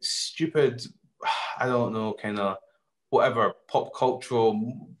don't know, kind of whatever, pop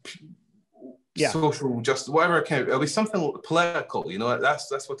cultural, social justice, whatever kind of, it'll be something political, you know,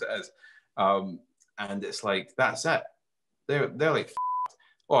 that's what it is. And it's like, that's it. They're like,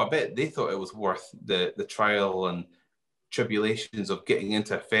 oh, I bet they thought it was worth the trial and tribulations of getting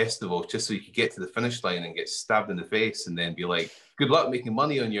into a festival just so you could get to the finish line and get stabbed in the face and then be like, good luck making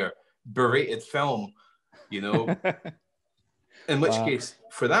money on your berated film, you know. In which case,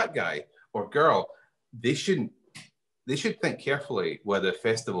 for that guy or girl, they should think carefully whether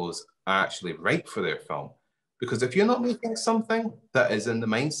festivals are actually right for their film. Because if you're not making something that is in the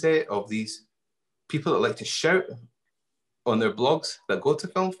mindset of these people that like to shout on their blogs that go to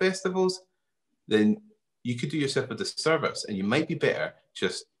film festivals, then you could do yourself a disservice, and you might be better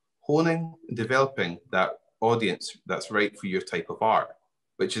just honing and developing that audience that's right for your type of art,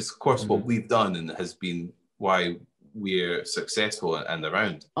 which is, of course, what we've done and has been why we're successful and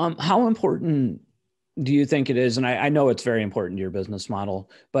around. How important do you think it is? And I know it's very important to your business model,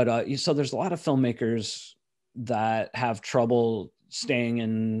 but so there's a lot of filmmakers that have trouble staying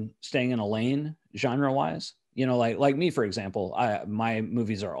in a lane genre wise. You know, like me, for example, my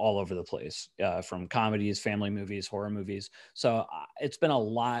movies are all over the place, from comedies, family movies, horror movies. So it's been a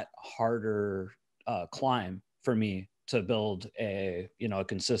lot harder climb for me to build a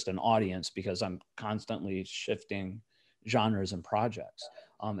consistent audience, because I'm constantly shifting genres and projects.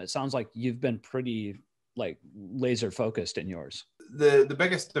 It sounds like you've been pretty like laser focused in yours. The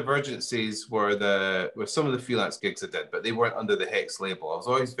biggest divergencies were some of the freelance gigs I did, but they weren't under the Hex label. I was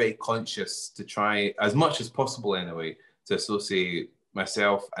always very conscious to try, as much as possible anyway, to associate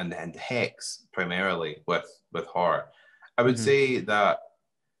myself and Hex primarily with horror. I would say that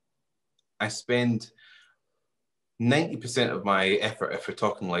I spend 90% of my effort, if we're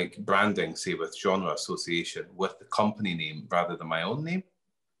talking like branding, say with genre association, with the company name rather than my own name.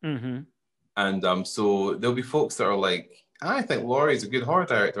 And so there'll be folks that are like, I think Lawrie's a good horror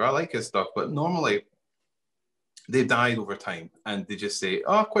director, I like his stuff, but normally they've died over time and they just say,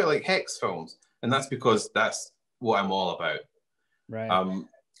 oh, I quite like Hex films. And that's because that's what I'm all about. Right.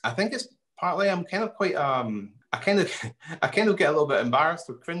 I think it's partly I'm kind of quite, I kind of get a little bit embarrassed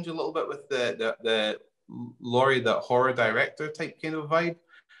or cringe a little bit with the Lawrie, that horror director type kind of vibe.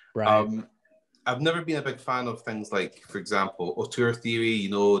 Right. I've never been a big fan of things like, for example, auteur theory,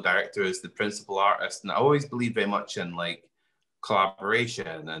 director is the principal artist. And I always believe very much in like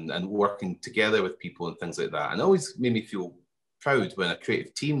collaboration and working together with people and things like that. And it always made me feel proud when a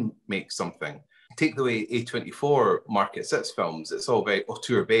creative team makes something. Take the way A24 markets its films, it's all very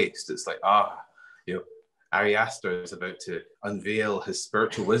auteur based. It's like, Ari Aster is about to unveil his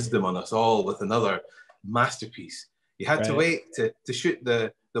spiritual wisdom on us all with another masterpiece. You had to wait to shoot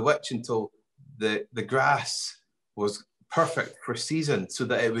the witch until the grass was perfect for season so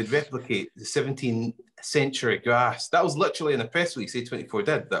that it would replicate the 17th century grass. That was literally in a press release A24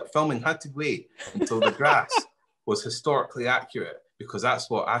 did, that filming had to wait until the grass was historically accurate because that's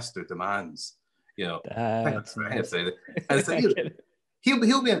what Astor demands. That's nice. And it's like, he'll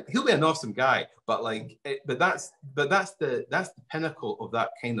be an awesome guy, but that's the pinnacle of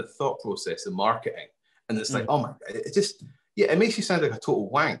that kind of thought process in marketing. And it's like, oh my, it makes you sound like a total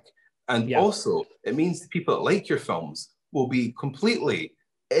wank. And also, it means the people that like your films will be completely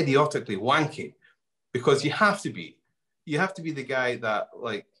idiotically wanky, because you have to be the guy that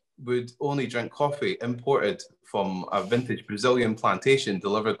would only drink coffee imported from a vintage Brazilian plantation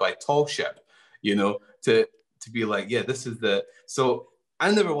delivered by tall ship, to be like, this is so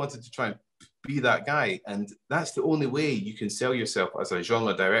I never wanted to try and be that guy. And that's the only way you can sell yourself as a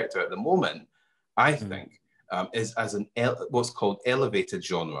genre director at the moment, I think. Is as what's called elevated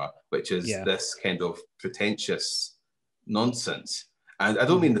genre, which is this kind of pretentious nonsense. And I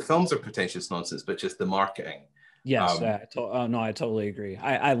don't mean the films are pretentious nonsense, but just the marketing. Yes, I totally agree.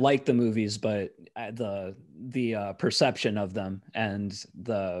 I like the movies, but the perception of them and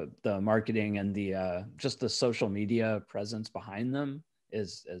the marketing and the just the social media presence behind them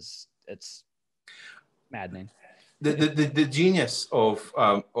is it's maddening. The genius of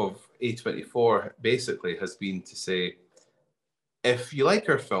A24 basically has been to say, if you like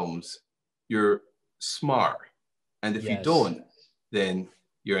our films, you're smart. And if you don't, then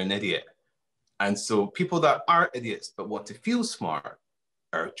you're an idiot. And so people that are idiots but want to feel smart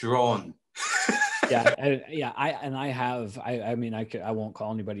are drawn. I won't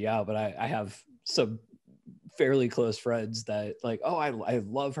call anybody out, but I have some fairly close friends that I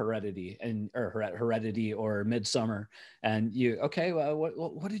love Heredity or Midsummer, and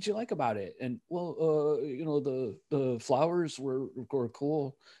what did you like about it? And the flowers were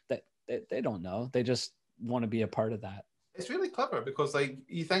cool. That they don't know, they just want to be a part of that. It's really clever because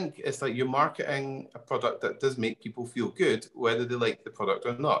you think it's like you're marketing a product that does make people feel good, whether they like the product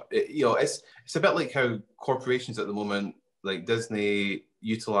or not. It's a bit like how corporations at the moment, like Disney,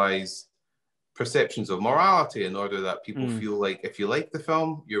 utilize perceptions of morality in order that people feel like if you like the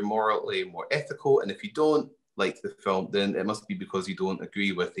film, you're morally more ethical. And if you don't like the film, then it must be because you don't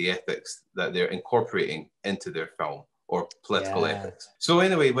agree with the ethics that they're incorporating into their film or political ethics. So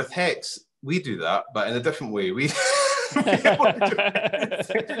anyway, with Hex, we do that, but in a different way.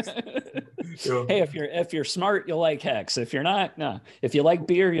 Hey, if you're smart, you'll like Hex. If you're not, no. If you like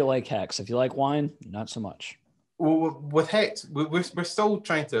beer, you'll like Hex. If you like wine, not so much. Well, with Hex, we're still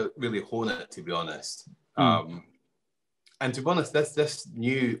trying to really hone it, to be honest. And to be honest, this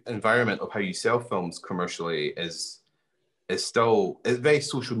new environment of how you sell films commercially is very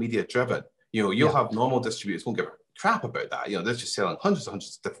social media driven. You know, you'll have normal distributors won't give a crap about that. You know, they're just selling hundreds and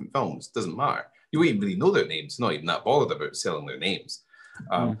hundreds of different films. Doesn't matter. You won't even really know their names. Not even that bothered about selling their names.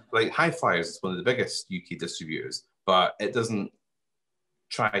 Like High Flyers is one of the biggest UK distributors, but it doesn't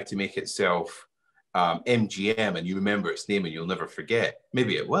try to make itself MGM and you remember its name and you'll never forget.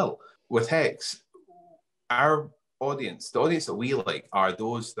 Maybe it will. With Hex, our audience, the audience that we like, are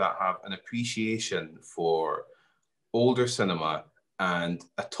those that have an appreciation for older cinema and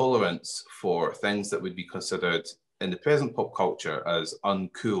a tolerance for things that would be considered in the present pop culture as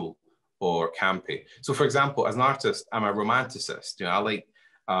uncool or campy. So, for example, as an artist, I'm a romanticist. You know,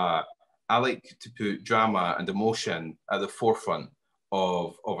 I like to put drama and emotion at the forefront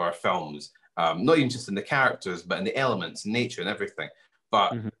of our films, not even just in the characters, but in the elements, nature, and everything.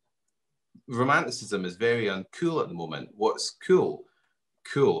 But romanticism is very uncool at the moment. What's cool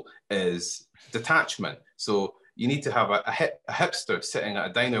is detachment. So you need to have a hipster sitting at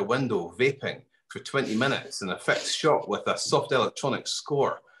a diner window vaping for 20 minutes in a fixed shot with a soft electronic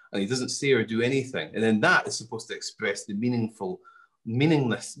score, and he doesn't say or do anything. And then that is supposed to express the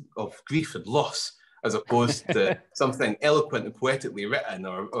meaningless of grief and loss, as opposed to something eloquent and poetically written,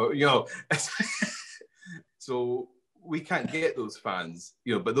 or you know. So we can't get those fans,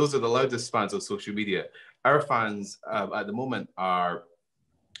 you know, but those are the loudest fans on social media. Our fans at the moment are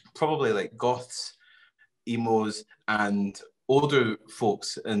probably like goths, emos, and older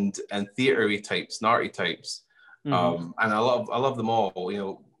folks and theatre-y types, narty types. And I love them all, you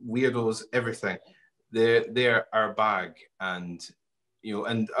know, weirdos, everything. They're our bag, and you know,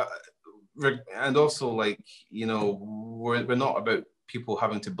 and also, like, you know, we're not about people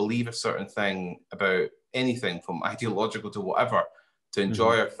having to believe a certain thing about anything from ideological to whatever to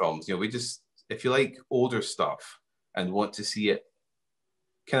enjoy our films. You know, we just, if you like older stuff and want to see it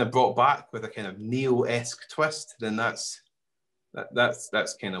kind of brought back with a kind of neo-esque twist, then that's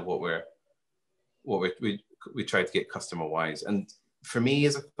kind of what we try to get customer wise. And for me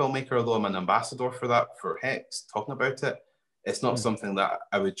as a filmmaker, although I'm an ambassador for that, for Hex, talking about it, it's not something that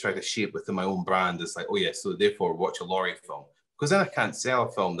I would try to shape within my own brand. It's like, oh yeah, so therefore watch a Lawrie film, because then I can't sell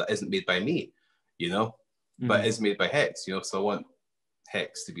a film that isn't made by me, you know, but is made by Hex, you know. So I want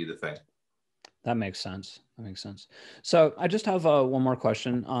Hex to be the thing. That makes sense. That makes sense. So I just have one more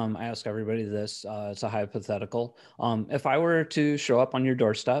question. I ask everybody this. It's a hypothetical. If I were to show up on your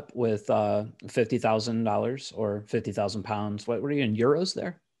doorstep with $50,000 or 50,000 pounds, what are you in euros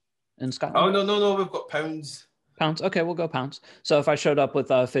there in Scotland? Oh, no, we've got pounds. Pounds. Okay, we'll go pounds. So if I showed up with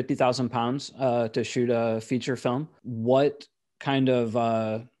 50,000 pounds to shoot a feature film, what kind of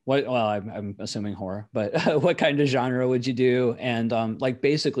well, I'm assuming horror, but what kind of genre would you do? And like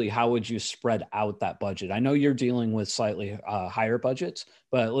basically, how would you spread out that budget? I know you're dealing with slightly higher budgets,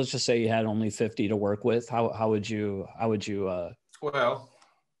 but let's just say you had only 50 to work with. How would you Well,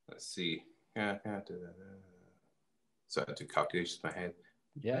 let's see. Yeah, so I do calculations in my head.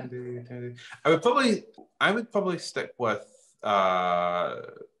 Yeah. I would probably stick with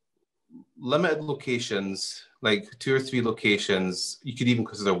limited locations, like 2 or 3 locations. You could even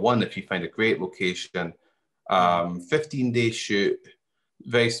consider 1 if you find a great location. 15-day shoot,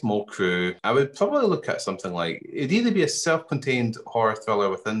 very small crew. I would probably look at something like, it'd either be a self-contained horror thriller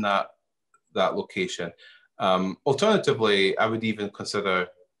within that location. Alternatively, I would even consider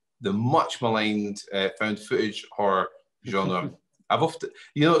the much maligned found footage horror genre. I've often,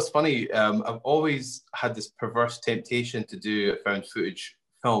 you know, it's funny, I've always had this perverse temptation to do a found footage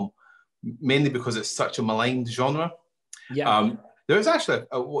film, mainly because it's such a maligned genre. Yeah. There's actually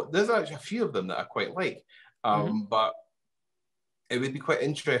a few of them that I quite like, but it would be quite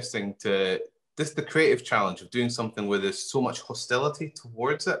interesting to the creative challenge of doing something where there's so much hostility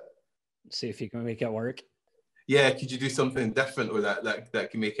towards it. See if you can make it work. Yeah, could you do something different with that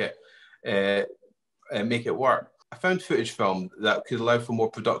can make it work? I found footage film that could allow for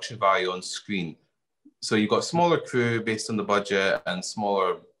more production value on screen. So you've got smaller crew based on the budget and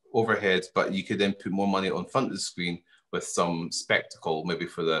smaller overheads, but you could then put more money on front of the screen with some spectacle, maybe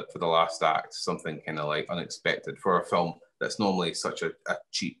for the last act, something kind of like unexpected for a film that's normally such a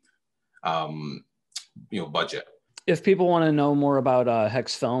cheap, budget. If people want to know more about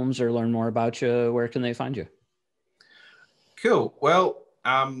Hex Films or learn more about you, where can they find you? Cool. Well,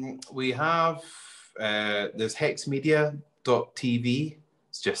 we have there's hexmedia.tv.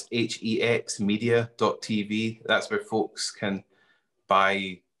 It's just HEX media.tv. That's where folks can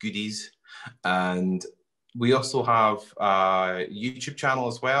buy goodies. And we also have a YouTube channel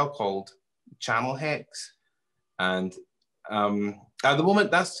as well called Channel Hex. And at the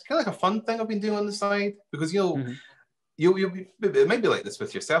moment, that's kind of like a fun thing I've been doing on the side, because, you it might be like this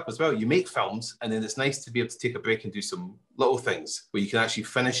with yourself as well. You make films, and then it's nice to be able to take a break and do some little things where you can actually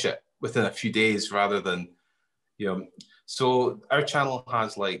finish it within a few days rather than, So our channel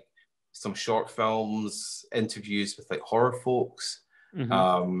has like some short films, interviews with like horror folks,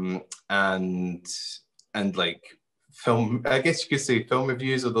 and like film. I guess you could say film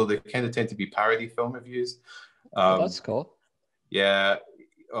reviews, although they kind of tend to be parody film reviews. That's cool. Yeah.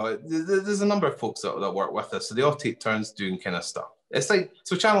 There's a number of folks that work with us, so they all take turns doing kind of stuff. It's like,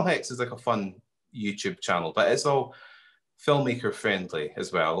 so Channel Hex is like a fun YouTube channel, but it's all filmmaker friendly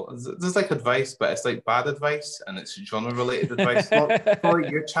as well. There's like advice, but it's like bad advice, and it's genre related advice. Not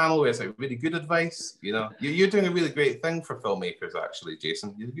like your channel where it's like really good advice. You're doing a really great thing for filmmakers, actually,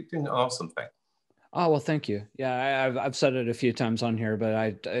 Jason. You're doing an awesome thing. Oh, well, thank you. Yeah, I've said it a few times on here, but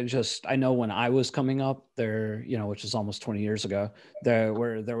I know when I was coming up there, which is almost 20 years ago, there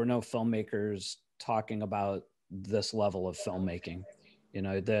were no filmmakers talking about this level of filmmaking.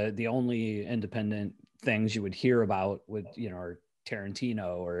 The only independent things you would hear about would, are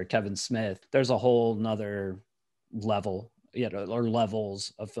Tarantino or Kevin Smith. There's a whole nother level, or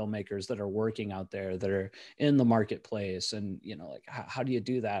levels of filmmakers that are working out there, that are in the marketplace. And, like, how do you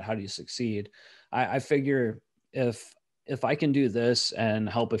do that? How do you succeed? I figure if I can do this and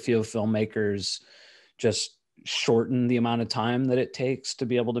help a few filmmakers just shorten the amount of time that it takes to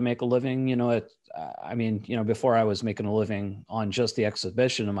be able to make a living, before I was making a living on just the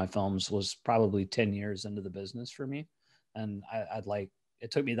exhibition of my films was probably 10 years into the business for me. And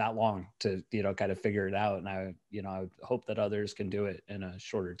it took me that long to, kind of figure it out. And I hope that others can do it in a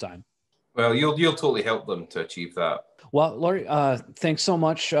shorter time. Well, you'll totally help them to achieve that. Well, Lawrie, thanks so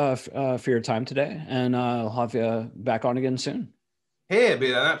much for your time today, and I'll have you back on again soon. Hey, it'd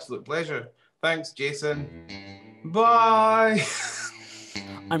been an absolute pleasure. Thanks, Jason. Bye.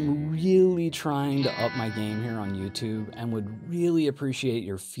 I'm really trying to up my game here on YouTube, and would really appreciate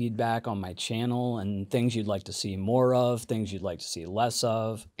your feedback on my channel and things you'd like to see more of, things you'd like to see less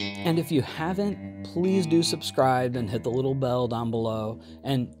of. And if you haven't, please do subscribe and hit the little bell down below,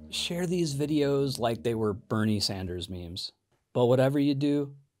 and share these videos like they were Bernie Sanders memes. But whatever you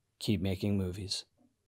do, keep making movies.